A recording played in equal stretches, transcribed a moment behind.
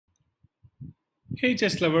Hey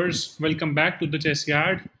chess lovers, welcome back to the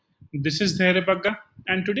Chessyard. This is dhairyabagga,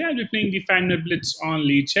 and today I'll be playing the 5 minute blitz on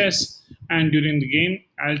lead chess. And during the game,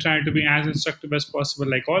 I'll try to be as instructive as possible,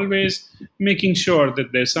 like always, making sure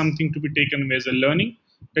that there's something to be taken away as a learning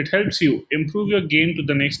that helps you improve your game to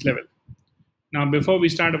the next level. Now, before we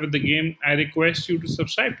start with the game, I request you to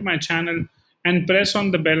subscribe to my channel and press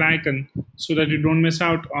on the bell icon so that you don't miss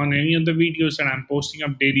out on any of the videos that I'm posting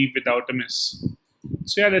up daily without a miss.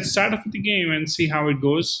 So yeah, let's start off with the game and see how it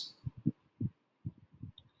goes.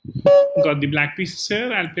 Got the black pieces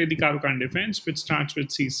here. I'll play the Caro Kann defense, which starts with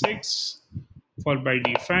c6, followed by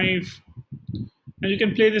d5. And you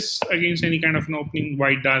can play this against any kind of an opening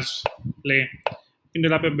white does play. You can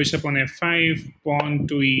develop a bishop on f5, pawn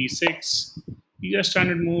to e6. These are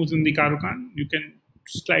standard moves in the Caro Kann. You can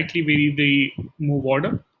slightly vary the move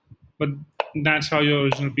order, but that's how your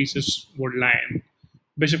original pieces would lie in.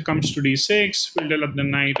 Bishop comes to d6, we'll develop the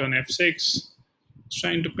knight on f6. It's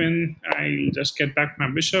trying to pin, I'll just get back my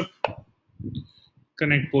bishop,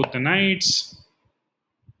 connect both the knights,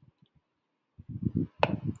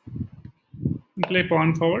 and play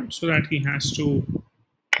pawn forward so that he has to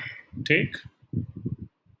take.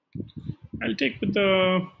 I'll take with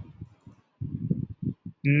the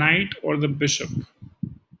knight or the bishop.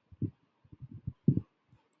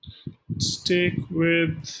 Let's take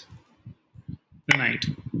with the knight.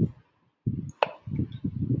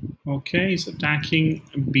 Okay, he's attacking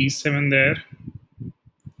b7 there.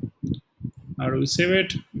 How do we save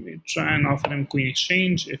it? We try and offer him queen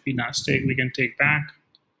exchange. If he does take, we can take back.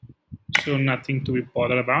 So nothing to be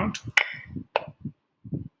bothered about.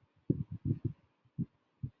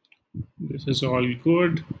 This is all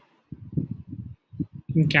good.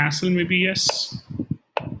 In castle, maybe yes.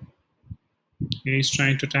 He's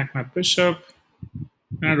trying to attack my bishop.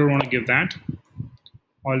 And I don't want to give that.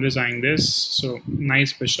 Always eyeing this. So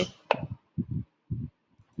nice bishop.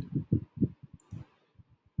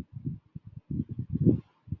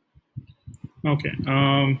 Okay.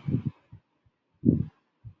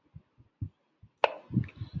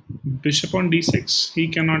 Bishop on d6. He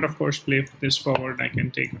cannot, of course, play this forward. I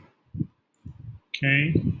can take him.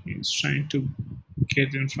 Okay. He's trying to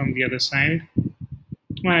get in from the other side.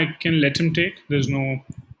 I can let him take. There's no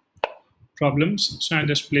problems. So I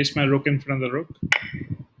just place my rook in front of the rook.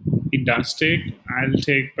 He does take. I'll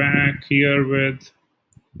take back here with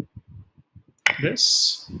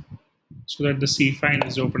this so that the c file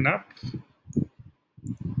is opened up.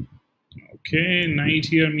 Okay, knight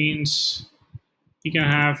here means he can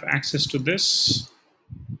have access to this,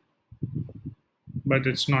 but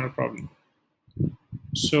it's not a problem.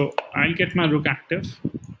 So I'll get my rook active,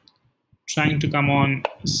 trying to come on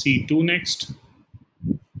c2 next.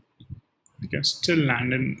 I can still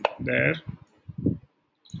land in there,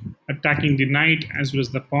 attacking the knight as well as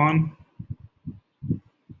the pawn.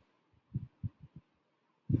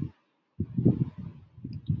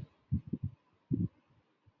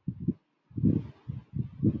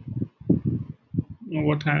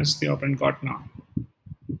 What has the opponent got now?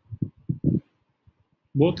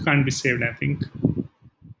 Both can't be saved, I think.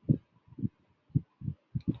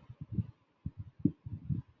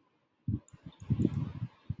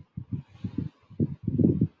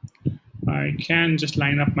 I can just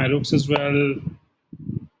line up my rooks as well.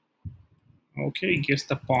 Okay, guess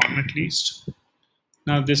the pawn at least.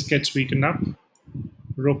 Now this gets weakened up.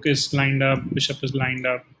 Rook is lined up, bishop is lined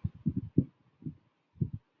up.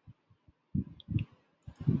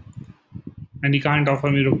 And he can't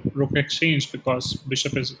offer me rook exchange because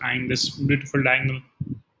bishop is eyeing this beautiful diagonal.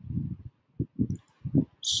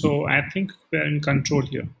 So I think we're in control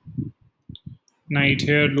here. Knight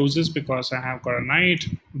here loses because I have got a knight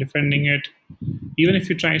defending it. Even if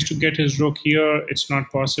he tries to get his rook here, it's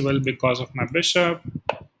not possible because of my bishop.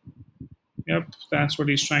 Yep, that's what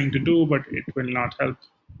he's trying to do, but it will not help.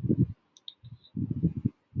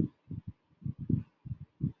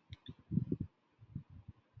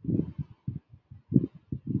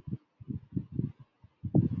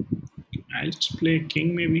 I'll just play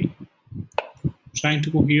king maybe. Trying to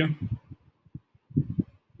go here.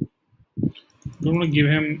 Don't want to give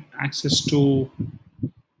him access to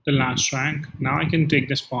the last rank. Now I can take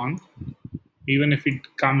this pawn. Even if it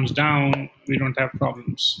comes down, we don't have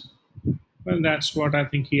problems. Well, that's what I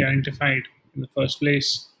think he identified in the first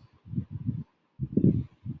place. You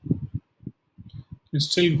can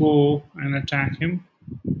still go and attack him.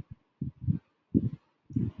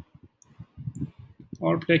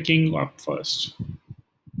 Or play king up first.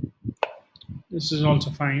 This is also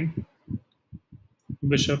fine.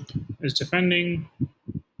 Bishop is defending.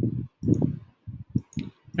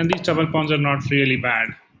 And these double pawns are not really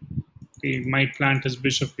bad. He might plant his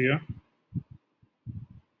bishop here.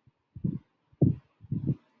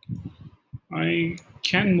 I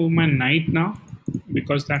can move my knight now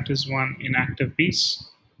because that is one inactive piece.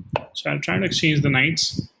 So I'll try to exchange the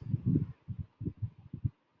knights.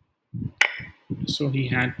 So he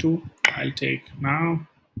had to. I'll take now.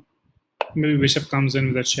 Maybe bishop comes in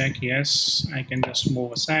with a check. Yes, I can just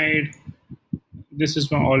move aside. This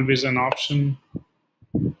is always an option.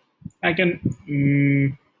 I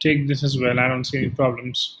can take this as well. I don't see any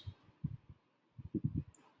problems.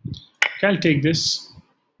 Okay, I'll take this.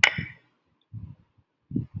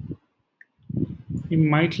 He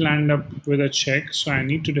might land up with a check, so I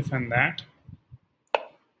need to defend that.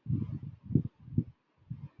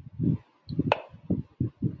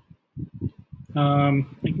 I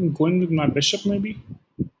can go in with my bishop maybe.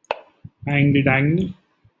 Eyeing the diagonal.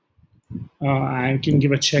 I can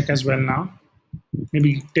give a check as well now.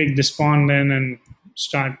 Maybe take this pawn then and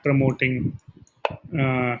start promoting.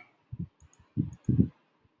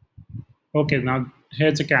 Okay, now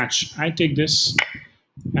here's a catch. I take this,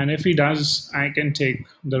 and if he does, I can take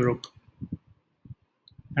the rook.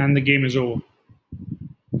 And the game is over.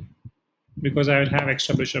 Because I will have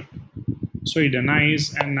extra bishop. So he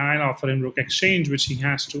denies, and now I'll offer him rook exchange, which he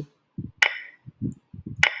has to.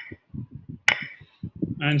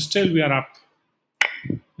 And still we are up.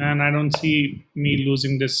 And I don't see me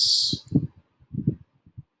losing this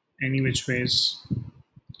any which ways.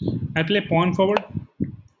 I play pawn forward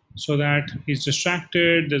so that he's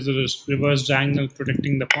distracted. There's a reverse diagonal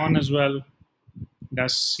protecting the pawn as well.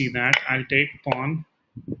 Does see that. I'll take pawn.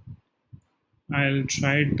 I'll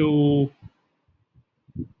try to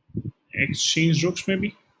exchange rooks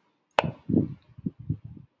maybe.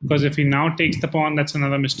 Because if he now takes the pawn, that's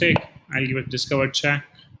another mistake. I'll give a discovered check.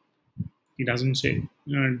 He doesn't say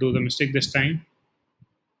do the mistake this time.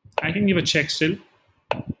 I can give a check still.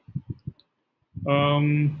 How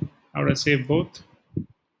would I save both?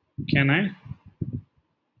 Can I?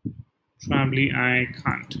 Probably I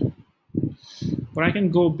can't. But I can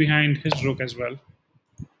go behind his rook as well.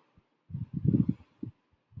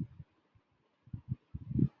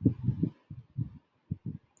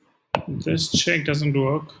 This check doesn't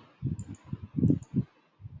work.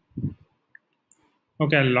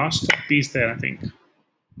 Okay, I lost a piece there, I think.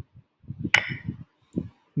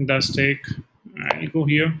 It does take. I'll go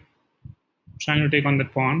here. Trying to take on the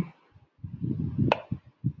pawn,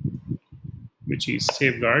 which he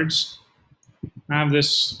safeguards. I have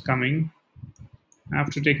this coming. I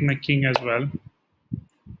have to take my king as well.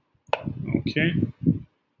 Okay.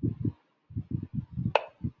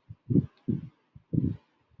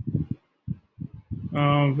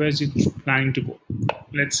 Where's he planning to go?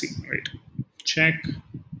 Let's see. Wait. Check.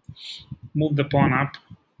 Move the pawn up.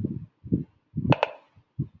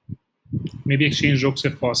 Maybe exchange rooks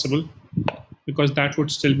if possible, because that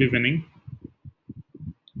would still be winning.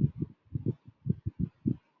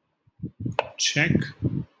 Check.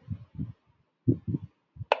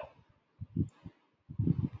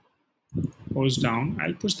 Goes down.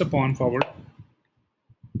 I'll push the pawn forward.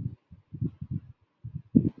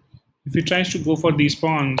 If he tries to go for these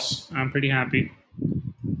pawns, I'm pretty happy,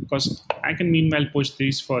 because I can meanwhile push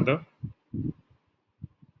these further.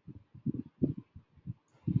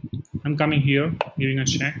 I'm coming here, giving a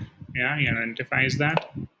check. Yeah, he identifies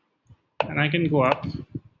that. And I can go up,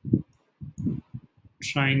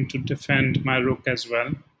 trying to defend my rook as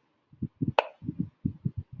well.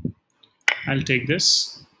 I'll take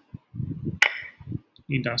this.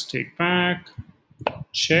 He does take back.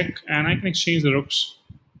 Check, and I can exchange the rooks.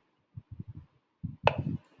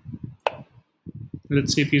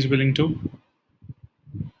 Let's see if he's willing to.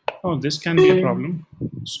 Oh, this can be a problem.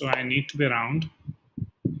 So I need to be around.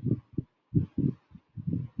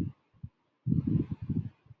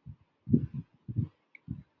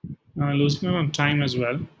 Losing on time as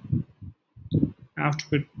well. I have to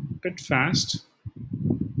be a bit fast.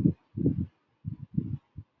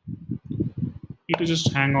 Need to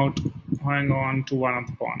just hang on to one of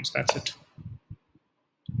the pawns. That's it.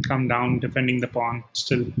 Come down, defending the pawn,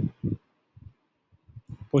 still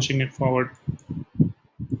pushing it forward.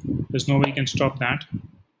 There's no way you can stop that.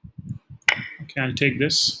 Okay, I'll take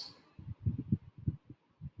this.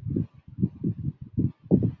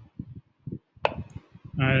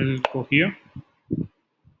 I'll go here.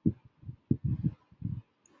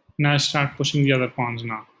 Now I'll start pushing the other pawns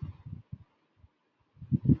now.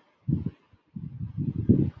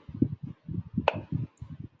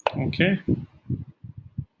 Okay.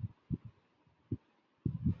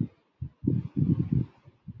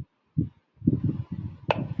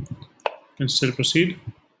 Can still proceed.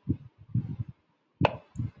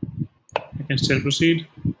 I can still proceed.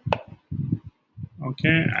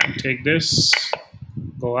 Okay, I'll take this.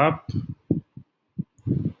 Go up.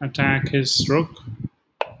 attack his rook.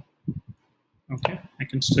 Okay, I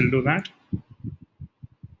can still do that.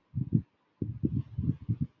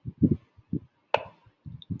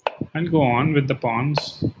 I'll go on with the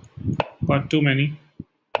pawns. Got too many.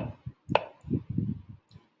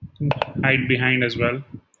 Hide behind as well.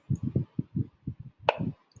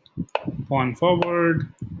 Pawn forward,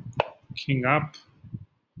 king up.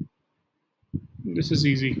 This is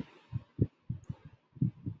easy.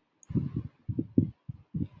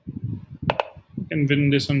 You can win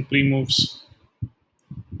this on pre-moves.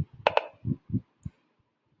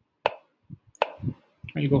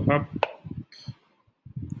 I'll go up.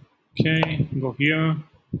 Okay, go here.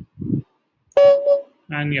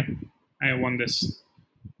 And yeah, I won this.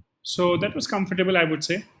 So that was comfortable, I would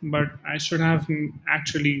say, but I should have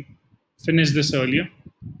actually finished this earlier.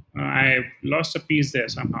 I lost a piece there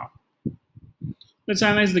somehow. Let's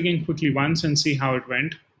analyze the game quickly once and see how it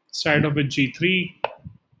went. Start off with g3.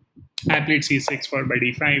 I played c6 followed by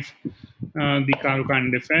d5. The Caro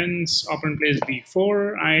Kann defense. Opponent plays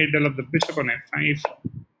d4. I develop the bishop on f5.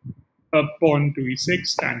 A pawn to e6.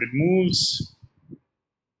 Standard moves.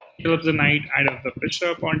 Develops the knight. I develop the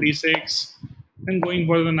bishop on d6. And going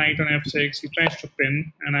for the knight on f6. He tries to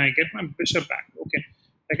pin, and I get my bishop back. Okay,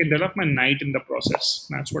 I can develop my knight in the process.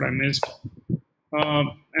 That's what I missed.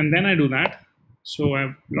 And then I do that. So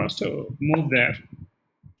I've lost a move there.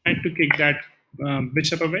 I had to kick that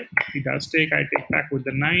bishop away. He does take. I take back with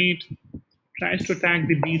the knight. Tries to attack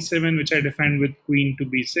the b7, which I defend with queen to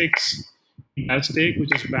b6. He does take,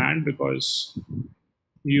 which is bad because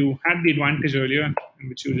you had the advantage earlier,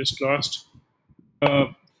 which you just lost.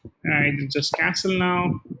 I just castle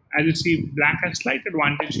now. As you see, black has slight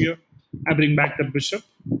advantage here. I bring back the bishop.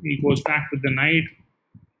 He goes back with the knight.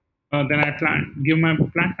 Then I plant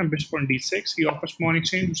my bishop on d6. He offers pawn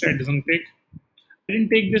exchange, which I doesn't take. I didn't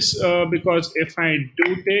take this because if I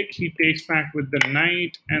do take, he takes back with the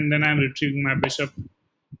knight, and then I'm retrieving my bishop.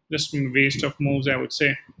 Just a waste of moves, I would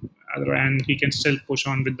say. And he can still push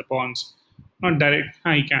on with the pawns. Not direct,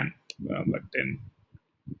 he can, but then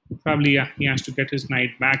probably he has to get his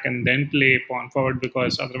knight back and then play pawn forward,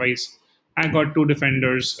 because otherwise I got two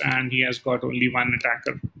defenders and he has got only one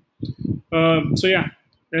attacker. So yeah,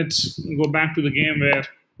 let's go back to the game where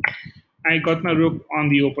I got my rook on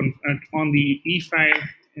the open on the e file,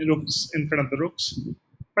 rooks in front of the rooks,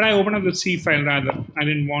 but I opened up the c file rather. I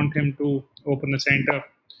didn't want him to open the center,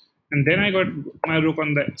 and then I got my rook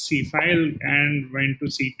on the c file and went to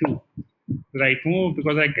c2. The right move,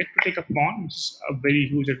 because I get to take a pawn, which is a very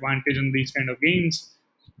huge advantage in these kind of games.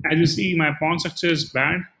 As you see, my pawn structure is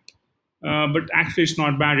bad, but actually it's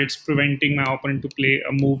not bad. It's preventing my opponent to play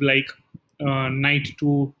a move like knight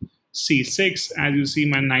to c6. As you see,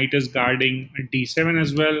 my knight is guarding d7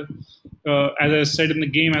 as well. As I said in the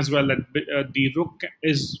game as well, that the rook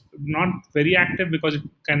is not very active because it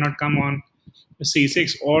cannot come on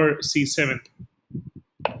c6 or c7.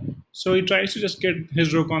 So he tries to just get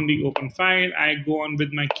his rook on the open file. I go on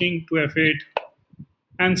with my king to f8.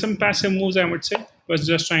 And some passive moves, I would say, was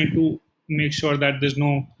just trying to make sure that there's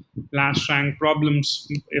no last rank problems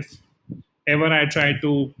if ever I try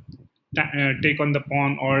to take on the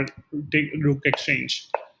pawn or take rook exchange.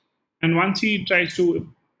 And once he tries to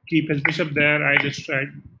keep his bishop there, I just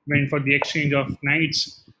went for the exchange of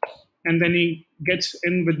knights. And then he gets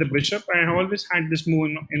in with the bishop. I always had this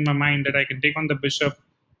move in my mind that I can take on the bishop,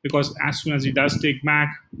 because as soon as he does take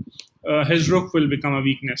back, his rook will become a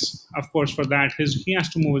weakness. Of course, for that, he has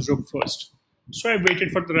to move his rook first. So I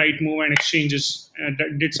waited for the right move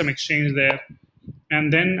and did some exchange there.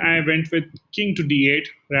 And then I went with king to d8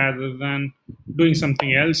 rather than doing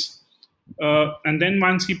something else. And then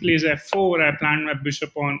once he plays f4, I planned my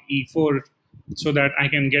bishop on e4 so that I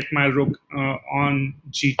can get my rook on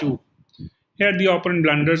g2. Here the opponent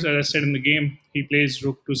blunders, as I said in the game. He plays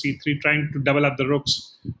rook to c3, trying to double up the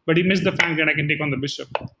rooks. But he missed the fact that I can take on the bishop,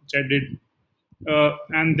 which I did.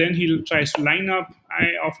 And then he tries to line up.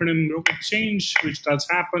 I offered him rook exchange, which does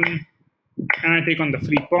happen. And I take on the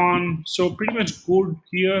free pawn. So pretty much good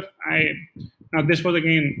here. Now this was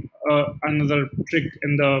again another trick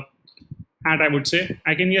in the hat, I would say.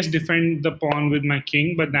 I can, yes, defend the pawn with my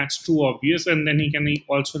king, but that's too obvious. And then he can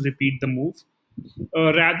also repeat the move.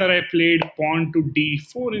 Rather, I played pawn to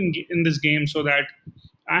d4 in this game so that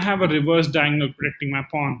I have a reverse diagonal protecting my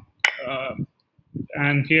pawn.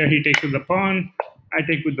 And here he takes with the pawn, I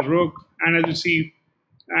take with the rook, and as you see,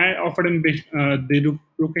 I offered him the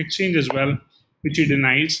rook exchange as well, which he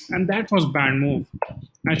denies, and that was bad move.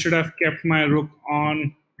 I should have kept my rook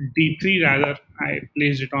on d3 rather. I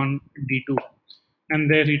placed it on d2, and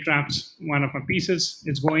there he traps one of my pieces.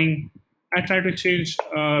 It's going. I try to exchange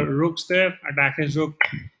rooks there, attack his rook,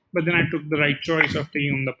 but then I took the right choice of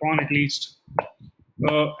taking on the pawn at least.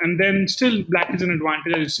 And then still black is an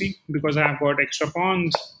advantage, as you see, because I have got extra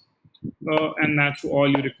pawns, and that's all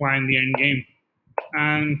you require in the end game.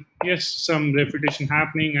 And yes, some refutation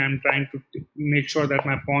happening. I'm trying to make sure that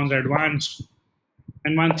my pawns are advanced.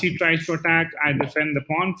 And once he tries to attack, I defend the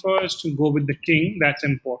pawn first, go with the king. That's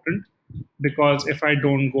important, because if I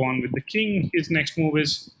don't go on with the king, his next move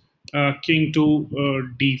is king to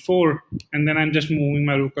d4, and then I'm just moving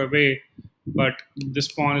my rook away. But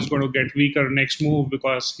this pawn is going to get weaker next move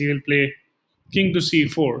because he will play king to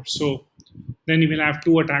c4. So then he will have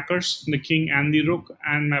two attackers, the king and the rook,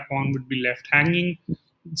 and my pawn would be left hanging.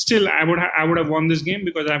 Still, I would have won this game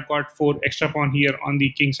because I've got 4 extra pawn here on the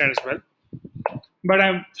king side as well. But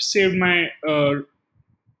I've saved my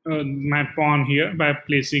my pawn here by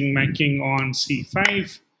placing my king on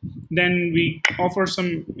c5. Then we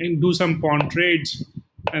do some pawn trades,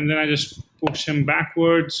 and then I just push him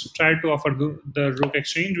backwards, try to offer the rook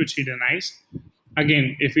exchange, which he denies.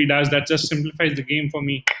 Again, if he does, that just simplifies the game for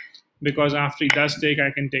me, because after he does take,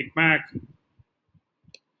 I can take back.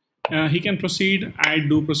 He can proceed. I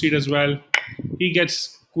do proceed as well. He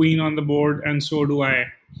gets queen on the board, and so do I.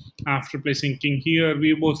 After placing king here,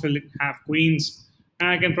 we both will have queens, and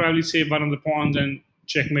I can probably save one of the pawns and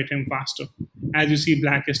checkmate him faster. As you see,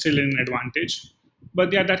 black is still in an advantage.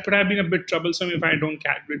 But yeah, that could have been a bit troublesome if I don't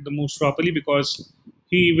calculate the moves properly, because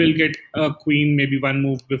he will get a queen maybe one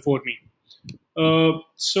move before me.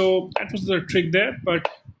 So that was the trick there. But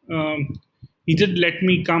he did let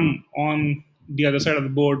me come on the other side of the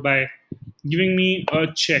board by giving me a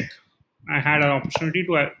check. I had an opportunity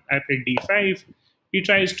to, I played d5. He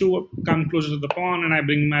tries to come closer to the pawn, and I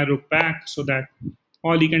bring my rook back so that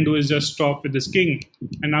all he can do is just stop with this king.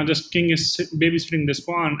 And now just king is babysitting this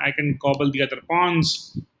pawn. I can gobble the other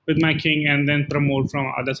pawns with my king and then promote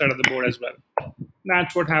from other side of the board as well.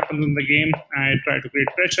 That's what happens in the game. I try to create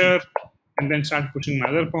pressure and then start pushing my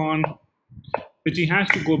other pawn, which he has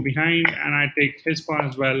to go behind, and I take his pawn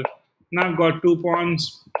as well. Now I've got 2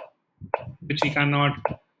 pawns which he cannot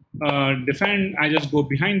defend. I just go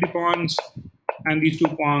behind the pawns, and these 2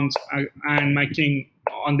 pawns and my king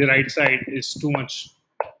on the right side is too much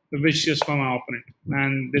vicious for my opponent,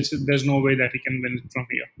 and there's no way that he can win it from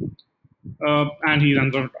here. And he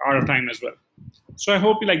runs out of time as well. So I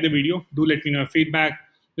hope you like the video. Do let me know your feedback.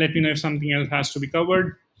 Let me know if something else has to be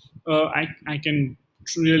covered. I can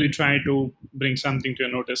really try to bring something to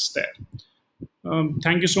your notice there.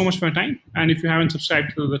 Thank you so much for your time, and if you haven't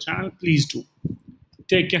subscribed to the channel, please do.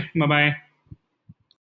 Take care. Bye-bye.